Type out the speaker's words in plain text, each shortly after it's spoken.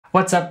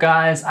What's up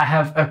guys? I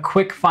have a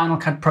quick Final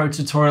Cut Pro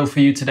tutorial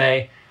for you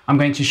today. I'm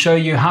going to show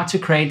you how to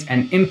create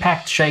an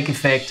impact shake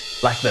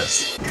effect like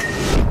this.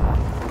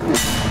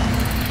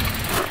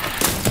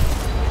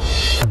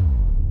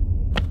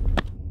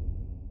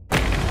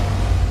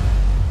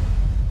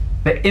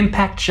 The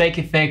impact shake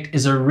effect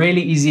is a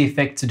really easy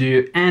effect to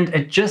do, and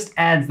it just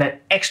adds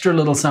that extra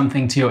little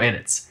something to your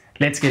edits.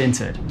 Let's get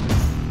into it.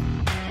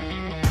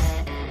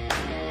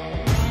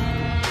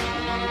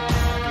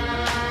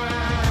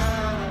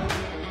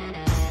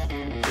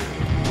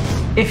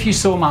 If you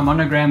saw my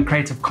Monogram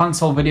Creative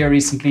Console video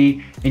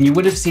recently, then you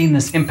would have seen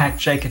this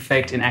impact shake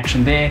effect in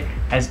action there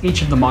as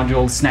each of the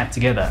modules snap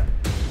together.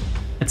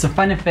 It's a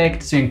fun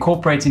effect to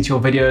incorporate into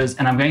your videos,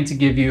 and I'm going to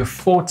give you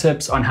 4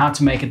 tips on how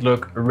to make it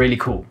look really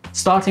cool.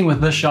 Starting with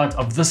this shot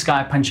of this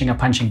guy punching a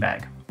punching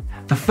bag.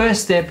 The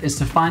first step is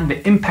to find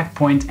the impact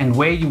point and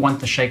where you want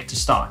the shake to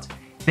start.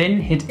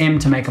 Then hit M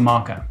to make a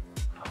marker.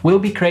 We'll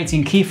be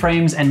creating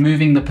keyframes and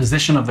moving the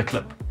position of the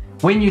clip.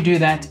 When you do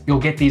that, you'll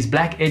get these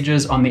black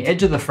edges on the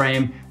edge of the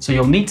frame, so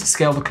you'll need to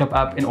scale the clip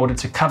up in order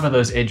to cover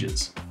those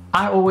edges.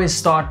 I always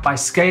start by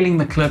scaling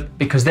the clip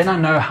because then I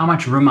know how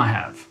much room I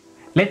have.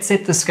 Let's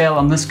set the scale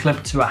on this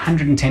clip to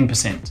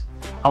 110%.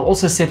 I'll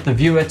also set the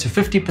viewer to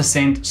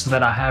 50% so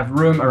that I have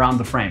room around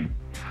the frame.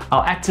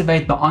 I'll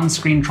activate the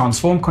on-screen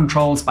transform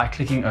controls by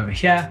clicking over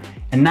here,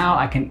 and now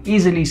I can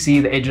easily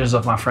see the edges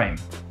of my frame.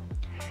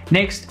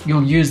 Next,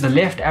 you'll use the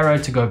left arrow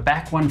to go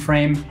back 1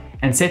 frame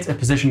and set a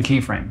position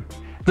keyframe.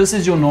 This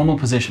is your normal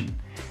position.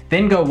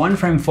 Then go 1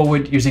 frame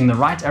forward using the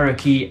right arrow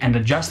key and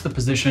adjust the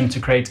position to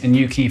create a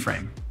new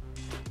keyframe.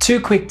 2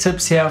 quick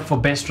tips here for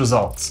best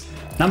results.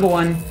 Number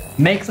 1,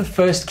 make the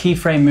first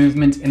keyframe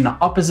movement in the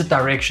opposite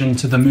direction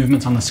to the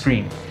movement on the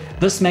screen.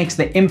 This makes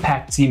the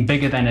impact seem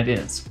bigger than it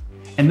is.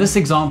 In this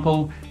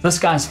example, this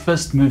guy's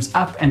fist moves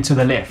up and to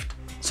the left,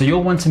 so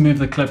you'll want to move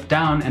the clip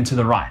down and to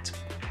the right.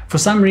 For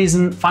some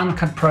reason, Final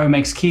Cut Pro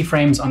makes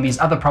keyframes on these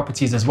other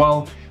properties as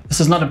well. This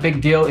is not a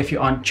big deal if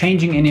you aren't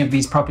changing any of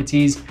these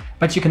properties,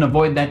 but you can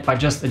avoid that by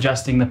just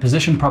adjusting the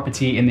position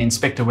property in the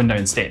inspector window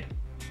instead.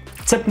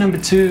 Tip number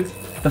 2,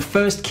 the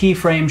first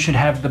keyframe should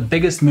have the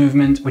biggest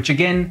movement, which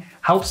again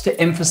helps to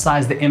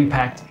emphasize the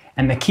impact,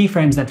 and the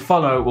keyframes that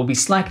follow will be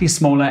slightly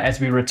smaller as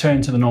we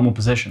return to the normal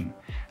position.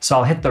 So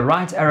I'll hit the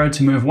right arrow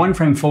to move 1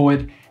 frame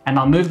forward, and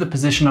I'll move the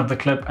position of the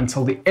clip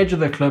until the edge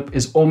of the clip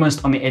is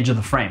almost on the edge of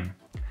the frame.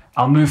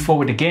 I'll move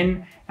forward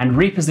again and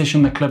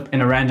reposition the clip in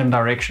a random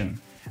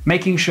direction,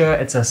 making sure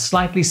it's a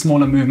slightly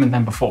smaller movement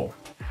than before.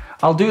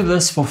 I'll do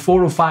this for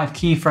 4 or 5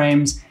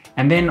 keyframes,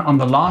 and then on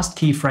the last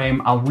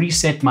keyframe, I'll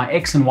reset my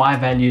X and Y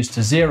values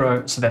to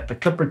 0 so that the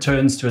clip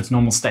returns to its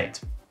normal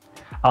state.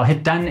 I'll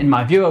hit done in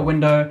my viewer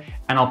window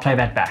and I'll play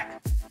that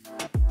back.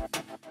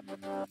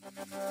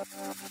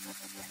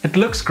 It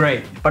looks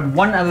great, but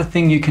one other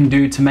thing you can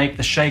do to make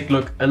the shake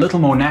look a little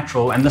more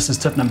natural, and this is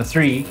tip number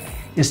 3,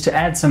 is to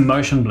add some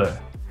motion blur.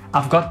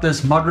 I've got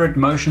this moderate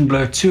motion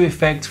blur 2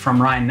 effect from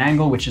Ryan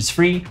Nangle, which is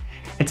free.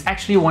 It's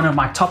actually one of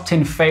my top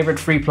 10 favorite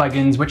free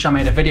plugins, which I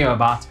made a video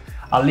about.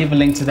 I'll leave a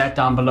link to that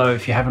down below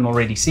if you haven't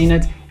already seen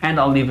it, and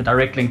I'll leave a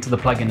direct link to the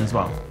plugin as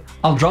well.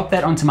 I'll drop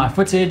that onto my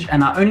footage,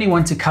 and I only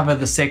want to cover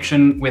the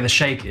section where the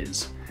shake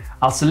is.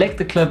 I'll select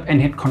the clip and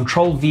hit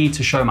Ctrl V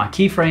to show my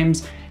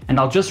keyframes,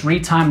 and I'll just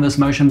retime this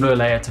motion blur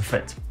layer to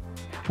fit.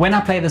 When I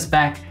play this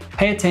back,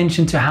 pay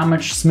attention to how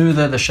much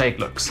smoother the shake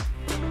looks.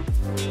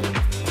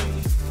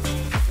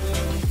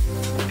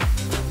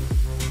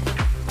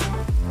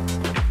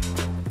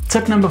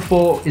 Tip number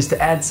 4 is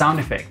to add sound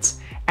effects.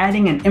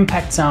 Adding an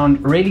impact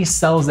sound really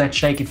sells that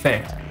shake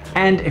effect,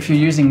 and if you're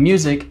using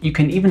music, you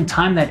can even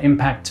time that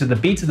impact to the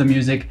beat of the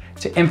music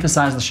to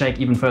emphasize the shake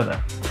even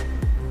further.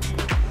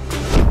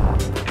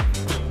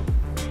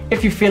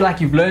 If you feel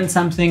like you've learned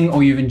something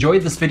or you've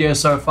enjoyed this video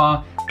so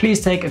far, please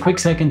take a quick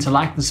second to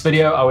like this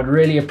video. I would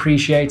really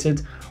appreciate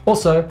it.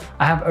 Also,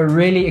 I have a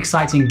really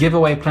exciting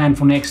giveaway planned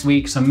for next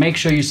week, so make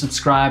sure you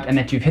subscribe and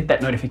that you've hit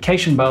that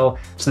notification bell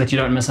so that you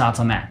don't miss out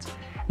on that.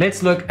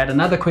 Let's look at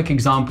another quick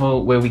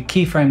example where we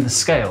keyframe the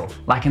scale,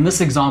 like in this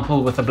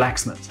example with the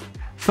blacksmith.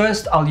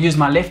 First, I'll use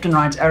my left and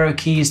right arrow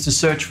keys to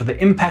search for the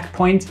impact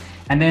point,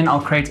 and then I'll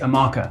create a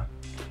marker.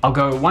 I'll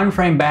go 1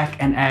 frame back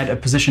and add a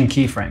position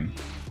keyframe.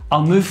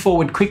 I'll move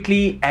forward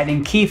quickly,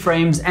 adding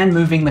keyframes and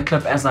moving the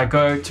clip as I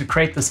go to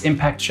create this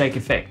impact shake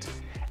effect.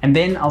 And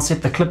then I'll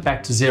set the clip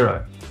back to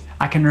 0.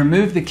 I can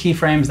remove the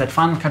keyframes that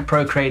Final Cut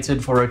Pro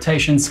created for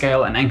rotation,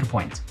 scale, and anchor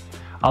point.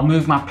 I'll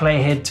move my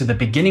playhead to the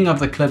beginning of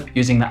the clip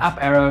using the up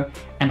arrow,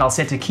 and I'll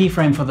set a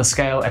keyframe for the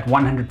scale at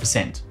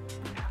 100%.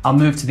 I'll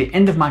move to the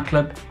end of my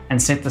clip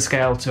and set the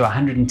scale to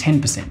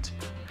 110%.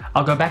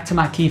 I'll go back to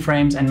my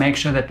keyframes and make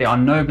sure that there are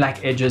no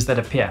black edges that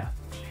appear.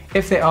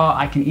 If there are,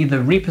 I can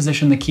either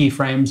reposition the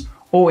keyframes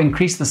or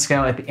increase the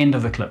scale at the end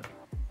of the clip.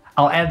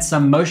 I'll add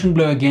some motion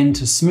blur again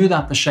to smooth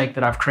out the shake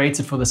that I've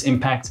created for this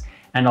impact,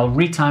 and I'll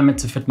retime it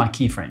to fit my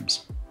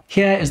keyframes.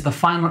 Here is the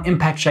final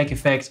impact shake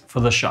effect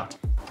for this shot.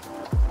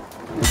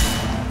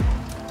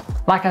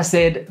 Like I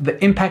said,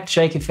 the impact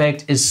shake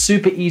effect is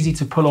super easy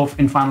to pull off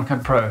in Final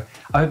Cut Pro.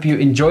 I hope you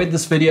enjoyed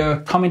this video.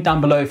 Comment down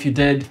below if you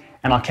did,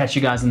 and I'll catch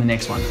you guys in the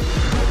next one.